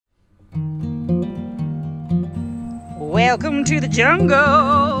Welcome to the jungle.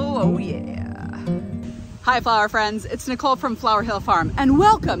 Oh yeah. Hi flower friends, it's Nicole from Flower Hill Farm and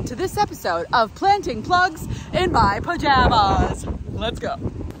welcome to this episode of Planting Plugs in My Pajamas. Let's go.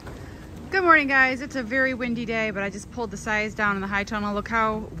 Good morning guys. It's a very windy day, but I just pulled the size down in the high tunnel. Look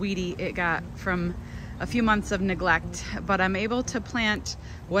how weedy it got from a few months of neglect, but I'm able to plant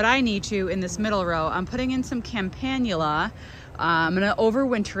what I need to in this middle row. I'm putting in some Campanula. I'm gonna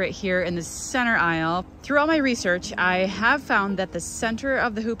overwinter it here in the center aisle. Through all my research, I have found that the center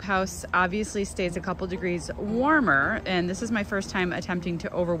of the hoop house obviously stays a couple degrees warmer, and this is my first time attempting to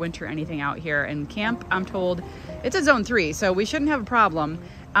overwinter anything out here. In camp, I'm told it's a zone 3, so we shouldn't have a problem.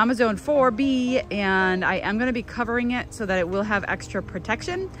 I'm a zone 4B, and I am gonna be covering it so that it will have extra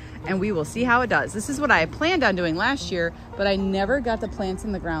protection, and we will see how it does. This is what I planned on doing last year, but I never got the plants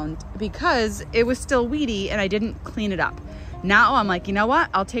in the ground because it was still weedy and I didn't clean it up. Now I'm like, you know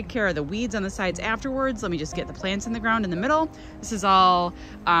what? I'll take care of the weeds on the sides afterwards. Let me just get the plants in the ground in the middle. This is all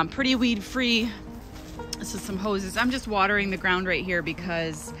pretty weed free. This is some hoses. I'm just watering the ground right here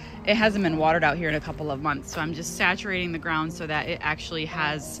because it hasn't been watered out here in a couple of months. So I'm just saturating the ground so that it actually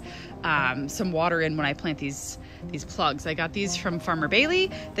has some water in when I plant these plugs. I got these from Farmer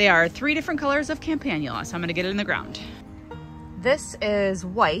Bailey. They are 3 different colors of Campanula. So I'm gonna get it in the ground. This is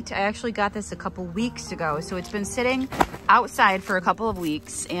white. I actually got this a couple weeks ago. So it's been sitting outside for a couple of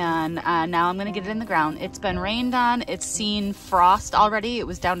weeks, and now I'm gonna get it in the ground. It's been rained on. It's seen frost already. It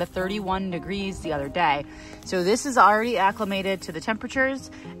was down to 31 degrees the other day. So this is already acclimated to the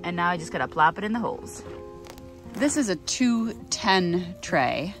temperatures, and now I just gotta plop it in the holes. This is a 210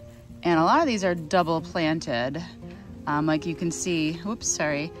 tray, and a lot of these are double planted. Like you can see, whoops,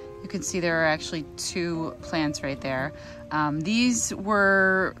 sorry. You can see there are actually 2 plants right there. These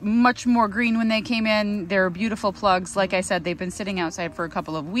were much more green when they came in. They're beautiful plugs. Like I said, they've been sitting outside for a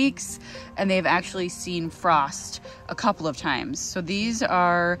couple of weeks and they've actually seen frost a couple of times. So these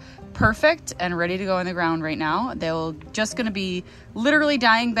are perfect and ready to go in the ground right now. They're just gonna be literally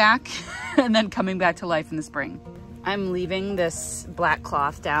dying back and then coming back to life in the spring. I'm leaving this black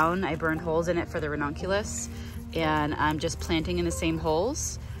cloth down. I burned holes in it for the ranunculus, and I'm just planting in the same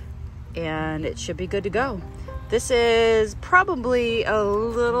holes, and it should be good to go. This is probably a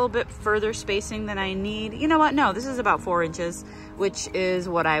little bit further spacing than I need. You know what? No, this is about 4 inches, which is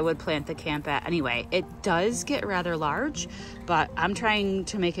what I would plant the camp at anyway. It does get rather large, but I'm trying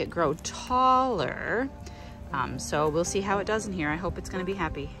to make it grow taller. So we'll see how it does in here. I hope it's gonna be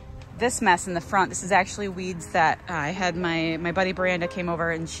happy. This mess in the front, this is actually weeds that I had my buddy Miranda came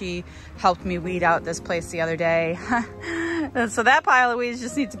over and she helped me weed out this place the other day. So that pile of weeds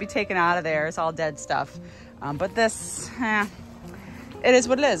just needs to be taken out of there. It's all dead stuff. But this, it is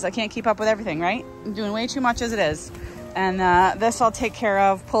what it is. I can't keep up with everything, right? I'm doing way too much as it is. And this I'll take care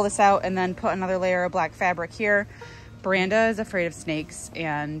of, pull this out, and then put another layer of black fabric here. Miranda is afraid of snakes,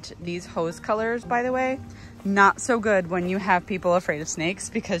 and these hose colors, by the way, not so good when you have people afraid of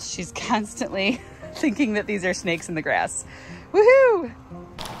snakes, because she's constantly thinking that these are snakes in the grass. Woohoo!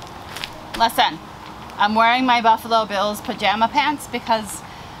 Listen, I'm wearing my Buffalo Bills pajama pants because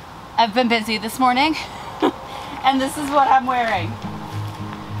I've been busy this morning. And this is what I'm wearing.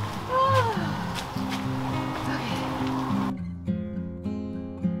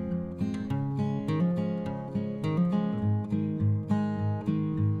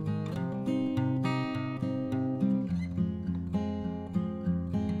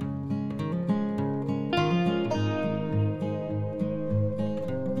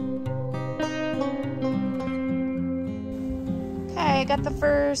 I got the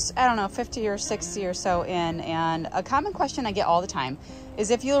first, I don't know, 50 or 60 or so in, and a common question I get all the time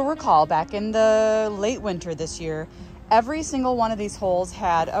is, if you'll recall, back in the late winter this year, every single one of these holes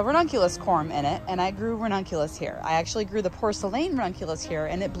had a ranunculus corm in it, and I grew ranunculus here. I actually grew the porcelain ranunculus here,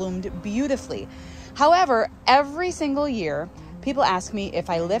 and it bloomed beautifully. However, every single year, people ask me if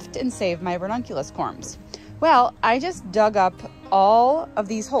I lift and save my ranunculus corms. Well, I just dug up all of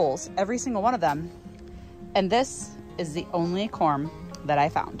these holes, every single one of them, and this is the only corm that I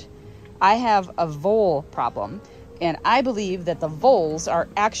found. I have a vole problem, and I believe that the voles are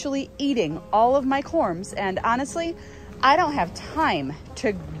actually eating all of my corms, and honestly, I don't have time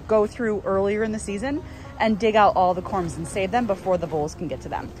to go through earlier in the season and dig out all the corms and save them before the voles can get to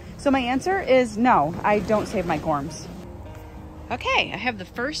them. So my answer is no, I don't save my corms. Okay, I have the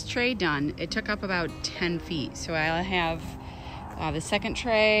first tray done. It took up about 10 feet, so I'll have the second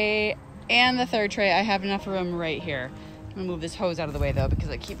tray and the third tray. I have enough room right here. I'm gonna move this hose out of the way though, because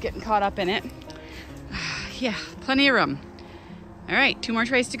I keep getting caught up in it. Yeah, plenty of room. All right, 2 more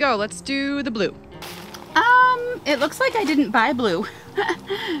trays to go. Let's do the blue. It looks like I didn't buy blue.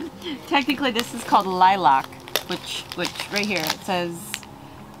 Technically this is called lilac, which right here, it says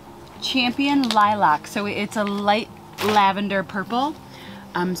Champion Lilac. So it's a light lavender purple.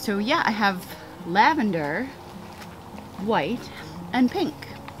 So yeah, I have lavender, white, and pink.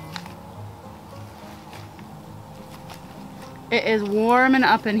 It is warming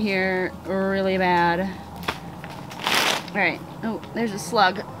up in here really bad. All right, oh, there's a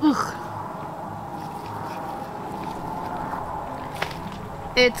slug. Ugh.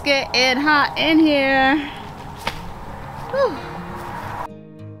 It's getting hot in here. Whew.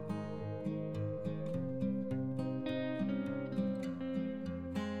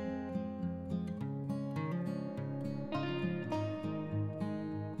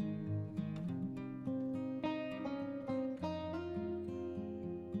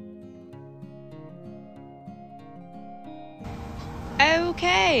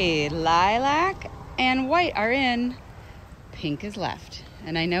 Okay, lilac and white are in. Pink is left.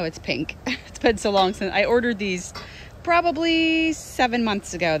 And I know it's pink. It's been so long since I ordered these, probably 7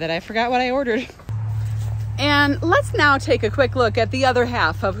 months ago, that I forgot what I ordered. And let's now take a quick look at the other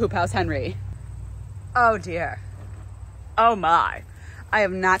half of Hoophouse Henry. Oh dear. Oh my. I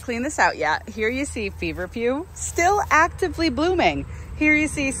have not cleaned this out yet. Here you see feverfew, still actively blooming. Here you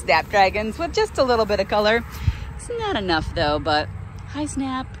see snapdragons with just a little bit of color. It's not enough though, but hi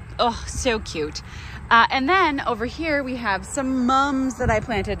Snap. Oh, so cute. And then over here we have some mums that I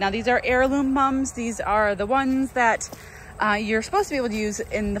planted. Now these are heirloom mums. These are the ones that you're supposed to be able to use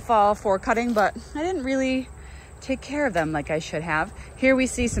in the fall for cutting, but I didn't really take care of them like I should have. Here we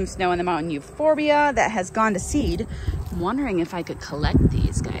see some snow in the mountain euphorbia that has gone to seed. I'm wondering if I could collect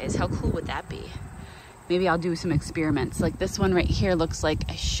these guys. How cool would that be? Maybe I'll do some experiments. Like this one right here looks like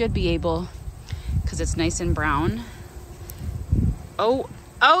I should be able, because it's nice and brown.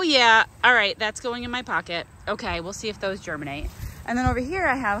 Oh yeah, all right, that's going in my pocket. Okay, we'll see if those germinate. And then over here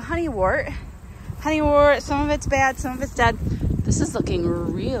I have honeywort. Honeywort, some of it's bad, some of it's dead. This is looking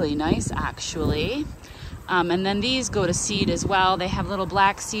really nice actually. And then these go to seed as well. They have little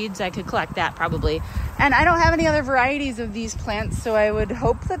black seeds. I could collect that probably. And I don't have any other varieties of these plants, so I would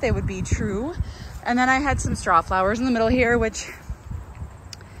hope that they would be true. And then I had some straw flowers in the middle here, which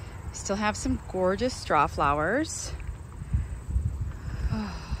still have some gorgeous straw flowers.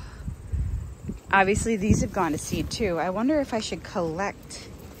 Obviously these have gone to seed too. I wonder if I should collect.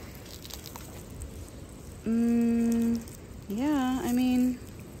 Yeah, I mean,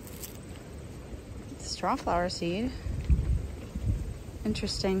 straw flower seed.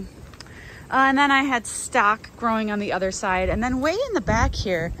 Interesting. And then I had stock growing on the other side. And then way in the back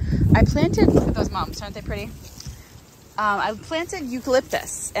here, I planted, look at those mums, aren't they pretty? I planted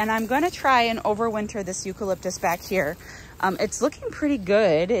eucalyptus, and I'm gonna try and overwinter this eucalyptus back here. It's looking pretty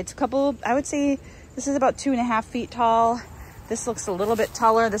good. It's a couple, I would say this is about 2.5 feet tall. This looks a little bit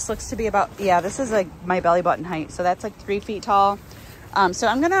taller. This looks to be about, yeah, this is like my belly button height. So that's like 3 feet tall. So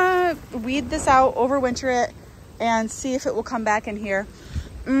I'm gonna weed this out, overwinter it, and see if it will come back in here.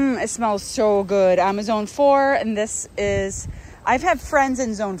 It smells so good. I'm a zone 4, and this is, I've had friends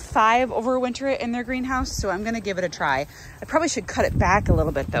in zone 5 overwinter it in their greenhouse, so I'm gonna give it a try. I probably should cut it back a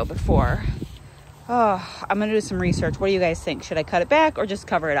little bit though before. Oh, I'm gonna do some research. What do you guys think? Should I cut it back or just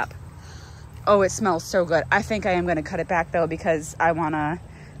cover it up? Oh, it smells so good. I think I am gonna cut it back though, because I wanna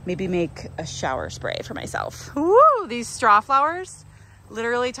maybe make a shower spray for myself. Woo, these straw flowers,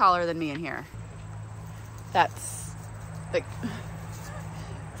 literally taller than me in here. That's like,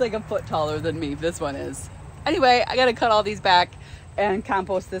 it's like a foot taller than me, this one is. Anyway, I gotta cut all these back and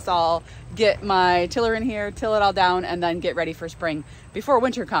compost this all, get my tiller in here, till it all down, and then get ready for spring before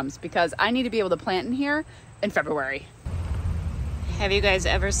winter comes, because I need to be able to plant in here in February. Have you guys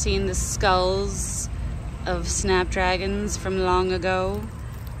ever seen the skulls of snapdragons from long ago?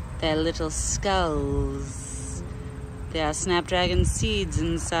 They're little skulls. There are snapdragon seeds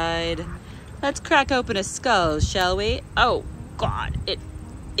inside. Let's crack open a skull, shall we? Oh God,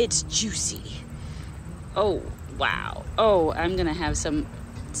 it's juicy. Oh, wow. Oh, I'm gonna have some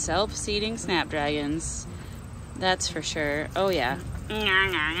self-seeding snapdragons. That's for sure. Oh yeah.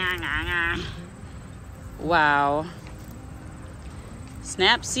 Wow.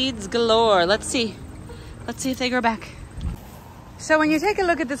 Snap seeds galore. Let's see if they grow back. So when you take a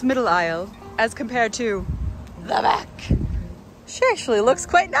look at this middle aisle as compared to the back, she actually looks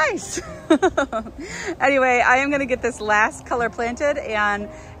quite nice. Anyway, I am gonna get this last color planted and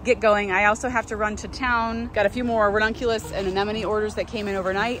get going. I also have to run to town. Got a few more ranunculus and anemone orders that came in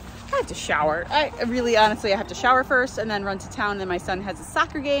overnight. I have to shower. I really, honestly, I have to shower first and then run to town. And then my son has a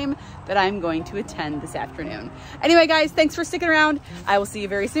soccer game that I'm going to attend this afternoon. Anyway, guys, thanks for sticking around. I will see you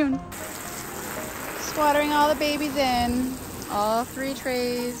very soon. Just watering all the babies in. All 3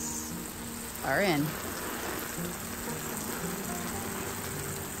 trays are in.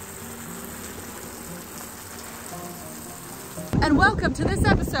 And welcome to this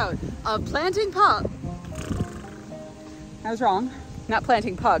episode of Planting Pug. I was wrong, not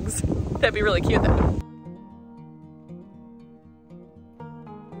planting pugs. That'd be really cute though.